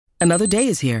Another day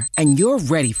is here, and you're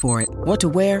ready for it. What to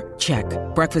wear? Check.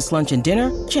 Breakfast, lunch, and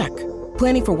dinner? Check.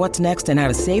 Planning for what's next and how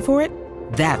to save for it?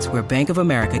 That's where Bank of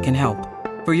America can help.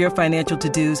 For your financial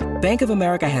to-dos, Bank of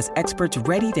America has experts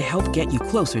ready to help get you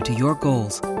closer to your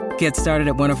goals. Get started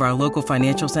at one of our local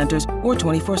financial centers or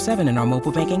 24/7 in our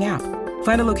mobile banking app.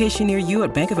 Find a location near you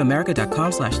at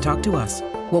bankofamerica.com/talktous.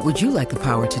 What would you like the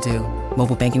power to do?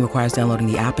 Mobile banking requires downloading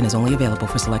the app and is only available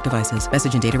for select devices.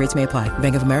 Message and data rates may apply.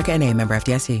 Bank of America N.A., member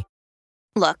FDIC.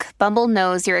 Look, Bumble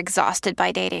knows you're exhausted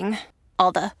by dating.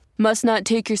 All the must not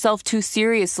take yourself too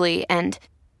seriously and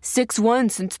 6'1"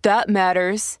 since that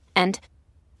matters. And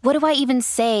what do I even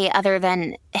say other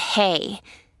than hey?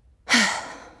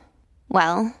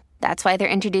 Well, that's why they're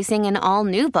introducing an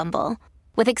all-new Bumble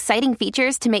with exciting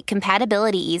features to make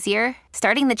compatibility easier,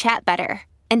 starting the chat better,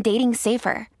 and dating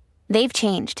safer. They've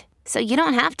changed, so you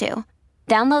don't have to.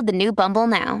 Download the new Bumble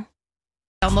now.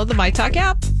 Download the MyTalk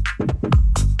app.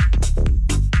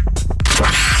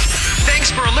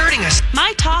 Thanks for alerting us.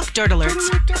 My Talk Dirt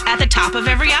Alerts at the top of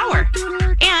every hour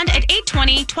and at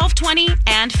 8:20, 12:20,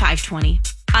 and 5:20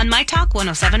 on My Talk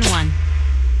 107.1.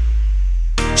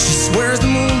 She swears the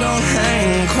moon don't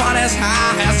hang quite as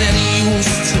high as it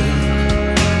used to,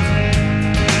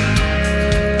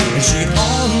 and she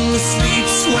only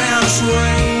sleeps when it's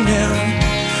raining,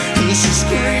 and she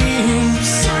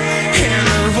screams and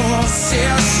her voice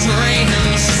is strange.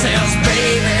 She says,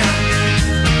 baby,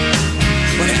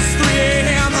 when it's 3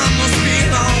 a.m. I must be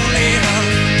lonely.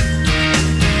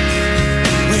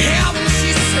 Well,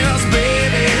 she says,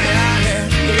 baby,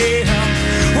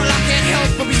 well, I can't help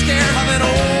but be scared of it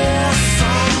all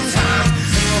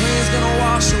sometimes. The rain's gonna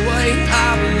wash away, I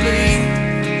believe.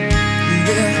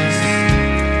 Yes.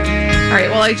 All right,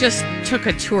 well, I just took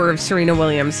a tour of Serena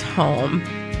Williams' home,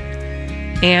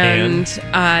 and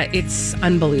it's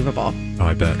unbelievable. Oh,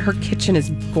 I bet. Her kitchen is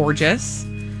gorgeous,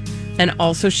 and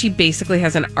also she basically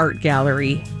has an art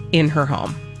gallery in her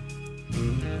home.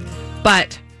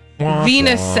 But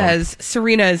Venus says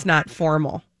Serena is not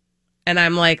formal. And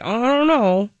I'm like, oh, I don't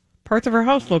know. Parts of her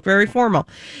house look very formal.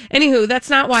 Anywho, that's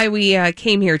not why we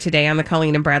came here today on the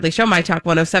Colleen and Bradley Show. My Talk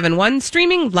 107.1,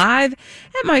 streaming live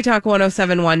at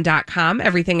mytalk1071.com.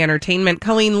 Everything Entertainment.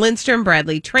 Colleen Lindstrom,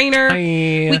 Bradley Trainer.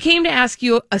 Hi. We came to ask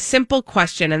you a simple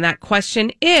question, and that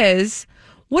question is,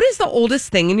 what is the oldest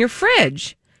thing in your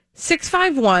fridge?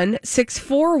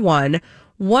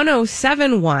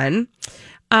 651-641-1071.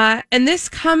 And this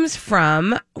comes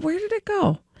from, where did it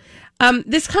go?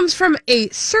 This comes from a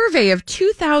survey of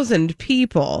 2,000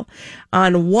 people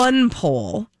on one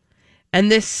poll. And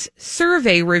this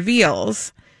survey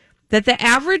reveals that the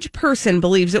average person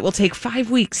believes it will take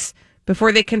 5 weeks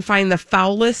before they can find the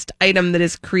foulest item that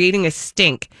is creating a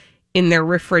stink in their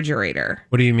refrigerator.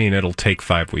 What do you mean it'll take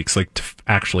 5 weeks? Like to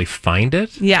actually find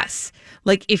it? Yes.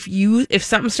 Like if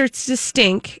something starts to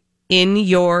stink in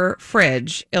your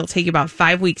fridge, it'll take you about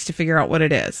 5 weeks to figure out what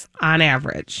it is on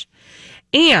average.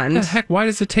 And the heck, why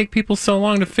does it take people so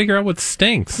long to figure out what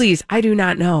stinks? Please, I do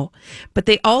not know. But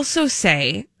they also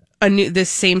say, this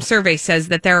same survey says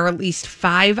that there are at least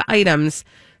 5 items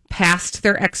past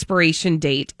their expiration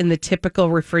date in the typical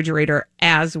refrigerator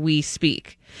as we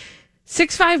speak.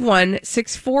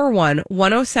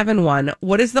 651-641-1071.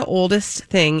 What is the oldest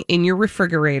thing in your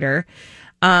refrigerator?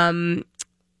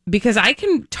 Because I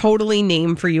can totally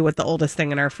name for you what the oldest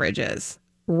thing in our fridge is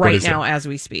right now as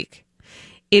we speak.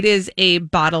 It is a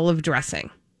bottle of dressing.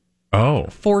 Oh.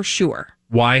 For sure.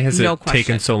 Why has it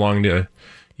taken so long to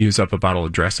use up a bottle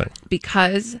of dressing?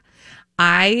 Because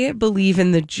I believe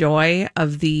in the joy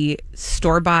of the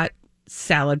store-bought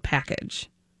salad package.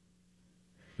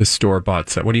 The store-bought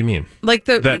salad? What do you mean? Like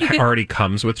that already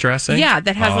comes with dressing? Yeah,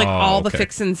 that has all the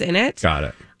fixins in it. Got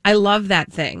it. I love that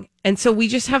thing. And so we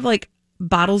just have like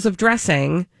bottles of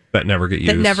dressing that never get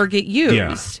used.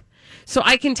 Yeah. So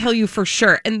I can tell you for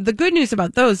sure. And the good news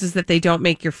about those is that they don't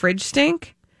make your fridge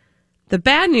stink. The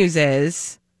bad news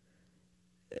is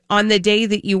on the day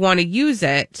that you want to use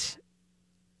it,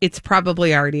 it's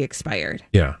probably already expired.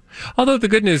 Yeah. Although the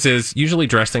good news is usually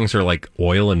dressings are like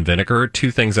oil and vinegar, 2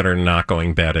 things that are not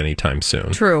going bad anytime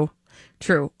soon. True.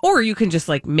 Or you can just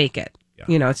like make it. Yeah.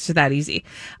 You know, it's just that easy.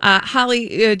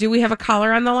 Holly, do we have a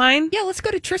caller on the line? Yeah, let's go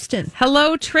to Tristan.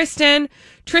 Hello, Tristan.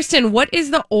 Tristan, what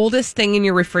is the oldest thing in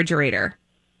your refrigerator?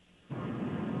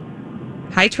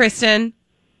 Hi, Tristan.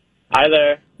 Hi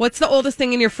there. What's the oldest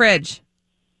thing in your fridge?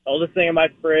 Oldest thing in my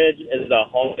fridge is a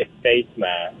homemade face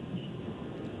mask.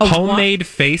 Homemade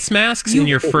face masks in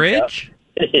your fridge?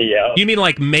 Yeah. You mean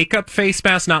like makeup face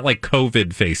masks, not like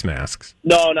COVID face masks?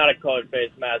 No, not a COVID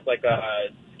face mask, like a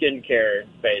skincare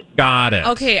face. Got it.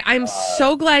 Okay, I'm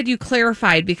so glad you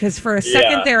clarified because for a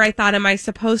second Yeah. there I thought, am I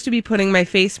supposed to be putting my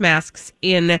face masks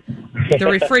in the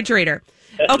refrigerator?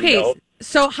 Okay, Nope.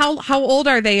 so how old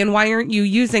are they and why aren't you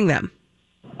using them?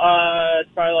 It's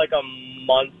probably like a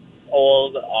month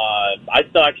old. I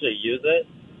still actually use it.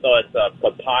 So it's a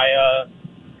papaya,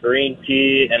 green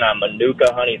tea, and a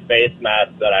Manuka honey face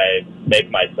mask that I make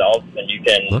myself. And you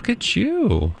can Look at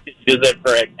you. use it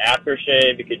for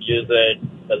aftershave. You could use it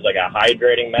as like a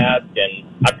hydrating mask. And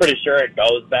I'm pretty sure it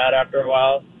goes bad after a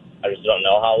while. I just don't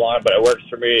know how long, but it works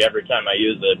for me every time I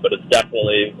use it. But it's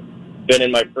definitely been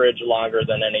in my fridge longer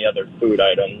than any other food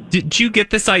item. Did you get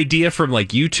this idea from like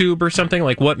YouTube or something?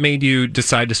 Like, what made you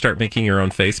decide to start making your own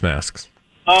face masks?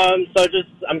 So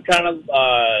I'm kind of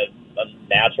a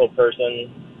natural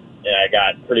person. And I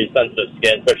got pretty sensitive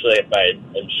skin, especially if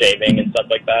I'm shaving and stuff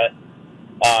like that.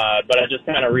 But I just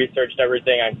kind of researched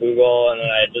everything on Google, and then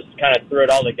I just kind of threw it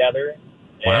all together.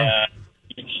 Wow. And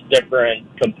each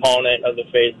different component of the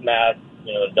face mask,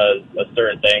 does a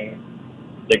certain thing.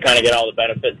 They kind of get all the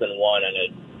benefits in one, and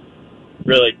it's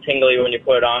really tingly when you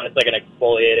put it on. It's like an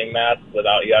exfoliating mask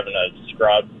without you having to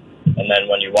scrub. And then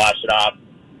when you wash it off,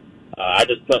 I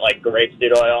just put like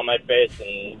grapeseed oil on my face,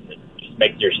 and it just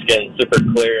makes your skin super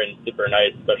clear and super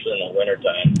nice, especially in the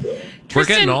wintertime. So. We're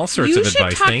getting all sorts of advice. You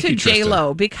should talk Thank to you, Tristan.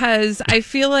 J-Lo because I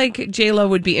feel like J-Lo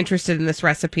would be interested in this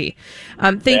recipe.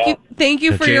 Thank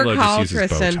you for your J-Lo call, just uses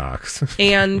Tristan. Botox.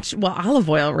 And olive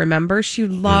oil. Remember, she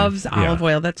loves yeah. olive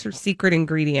oil. That's her secret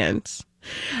ingredient.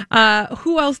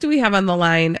 Who else do we have on the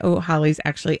line? Oh, Holly's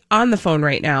actually on the phone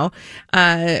right now.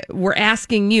 We're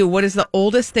asking you, what is the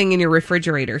oldest thing in your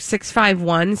refrigerator?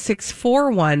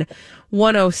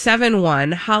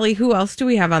 651-641-1071. Holly, who else do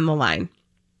we have on the line?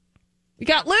 We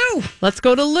got Lou. Let's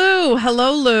go to Lou.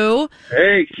 Hello, Lou.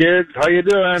 Hey, kids. How you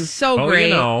doing? So Oh, great.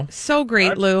 you know. So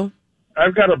great, Lou.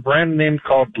 I've got a brand name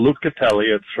called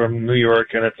Lucatelli. It's from New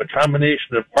York, and it's a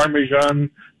combination of Parmesan,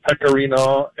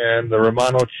 Pecorino, and the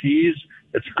Romano cheese.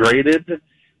 It's grated,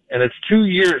 and it's 2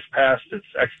 years past its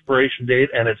expiration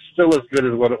date, and it's still as good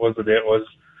as what it was the day it was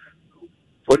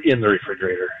put in the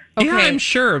refrigerator. Yeah, I'm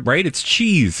sure, right? It's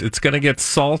cheese. It's going to get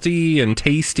salty and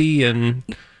tasty and...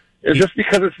 Just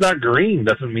because it's not green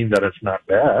doesn't mean that it's not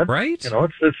bad. Right.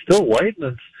 It's still white,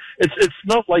 and it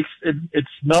smelled like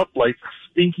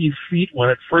stinky feet when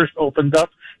it first opened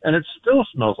up, and it still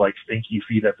smells like stinky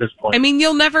feet at this point. I mean,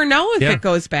 you'll never know if Yeah. it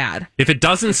goes bad. If it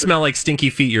doesn't smell like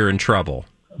stinky feet, you're in trouble.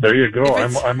 There you go.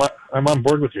 If it's- I'm on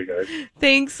board with you guys.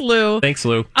 Thanks, Lou. Thanks,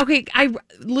 Lou. Okay,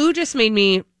 Lou just made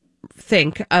me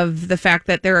think of the fact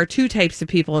that there are two types of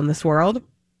people in this world.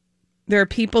 There are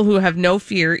people who have no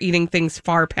fear eating things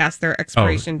far past their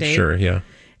expiration date. Sure, yeah.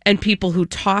 And people who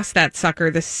toss that sucker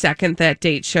the second that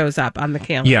date shows up on the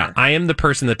calendar. Yeah, I am the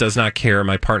person that does not care.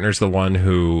 My partner's the one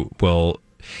who will...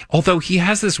 Although he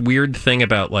has this weird thing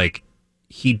about, like,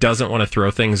 he doesn't want to throw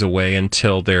things away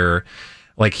until they're...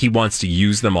 Like, he wants to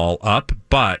use them all up.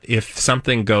 But if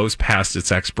something goes past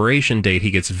its expiration date,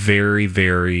 he gets very,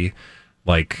 very...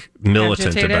 like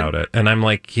militant Agitated? about it. And I'm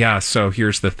like, yeah, so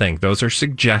here's the thing. Those are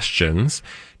suggestions.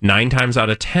 9 times out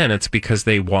of 10, it's because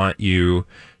they want you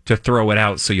to throw it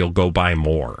out so you'll go buy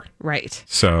more. Right.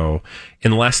 So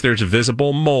unless there's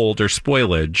visible mold or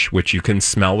spoilage, which you can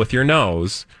smell with your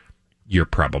nose, you're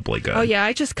probably good. Oh, yeah.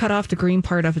 I just cut off the green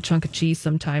part of a chunk of cheese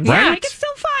sometimes. Right? Yeah, it's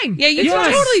still fine. Yeah, you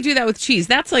can totally do that with cheese.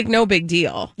 That's like no big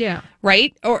deal. Yeah.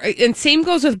 Right? And same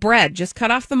goes with bread. Just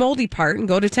cut off the moldy part and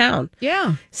go to town.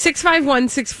 Yeah.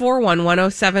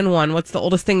 651-641-1071. What's the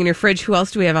oldest thing in your fridge? Who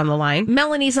else do we have on the line?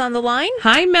 Melanie's on the line.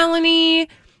 Hi, Melanie.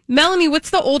 Melanie,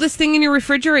 what's the oldest thing in your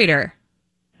refrigerator?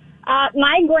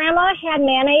 My grandma had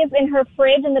mayonnaise in her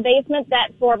fridge in the basement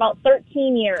for about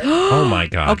 13 years. Oh, my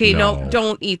God. Okay, no. no,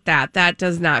 don't eat that. That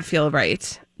does not feel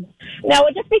right. No,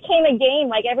 it just became a game.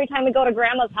 Like every time we go to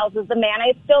grandma's house, is the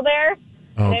mayonnaise still there?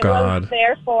 Oh, and it God. was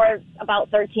there for about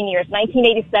 13 years.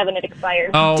 1987 it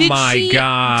expired. Oh, my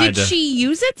God. Did she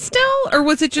use it still? Or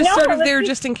was it just No, sort of but there she-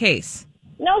 just in case?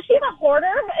 No, she's a hoarder,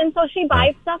 and so she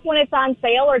buys stuff when it's on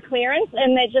sale or clearance,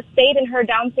 and it just stayed in her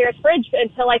downstairs fridge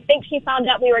until I think she found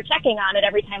out we were checking on it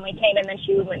every time we came, and then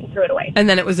she went and threw it away. And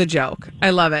then it was a joke. I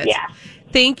love it. Yeah.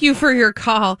 Thank you for your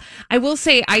call. I will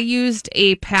say I used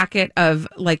a packet of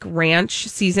like ranch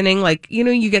seasoning. Like,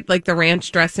 you get like the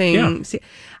ranch dressing. Yeah.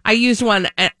 I used one.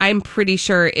 And I'm pretty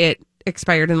sure it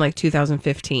expired in like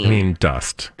 2015. I mean,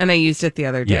 dust. And I used it the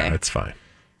other day. Yeah, it's fine.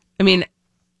 I mean,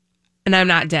 and I'm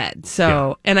not dead.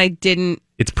 So, and I didn't.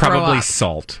 It's throw probably up,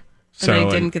 salt. And I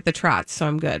didn't get the trots. So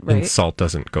I'm good, And right? salt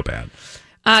doesn't go bad.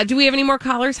 Do we have any more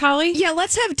callers, Holly? Yeah,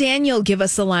 let's have Daniel give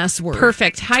us the last word.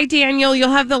 Perfect. Hi, Daniel. You'll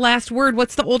have the last word.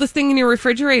 What's the oldest thing in your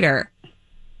refrigerator?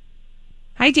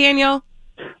 Hi, Daniel.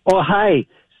 Oh, hi.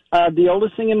 The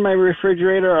oldest thing in my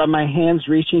refrigerator are my hands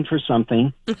reaching for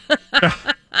something.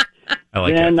 I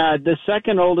like and it. the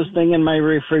second oldest thing in my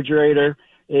refrigerator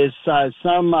is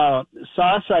some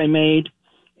sauce I made,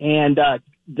 and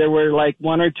there were like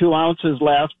 1 or 2 ounces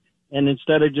left. And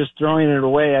instead of just throwing it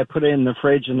away, I put it in the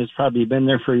fridge, and it's probably been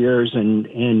there for years,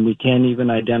 and we can't even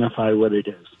identify what it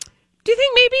is. Do you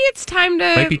think maybe it's time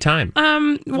to Might be time.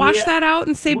 Wash that out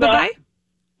and say bye-bye?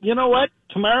 You know what?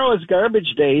 Tomorrow is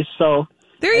garbage day, so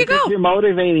there you go. You're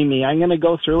motivating me. I'm going to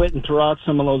go through it and throw out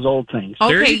some of those old things.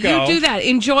 Okay, you do that.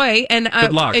 Enjoy, and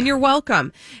Good luck. And you're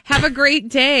welcome. Have a great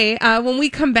day. When we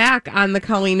come back on the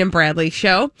Colleen and Bradley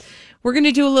Show, we're going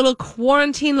to do a little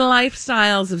quarantine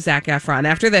lifestyles of Zac Efron.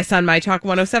 After this on My Talk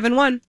 107.1.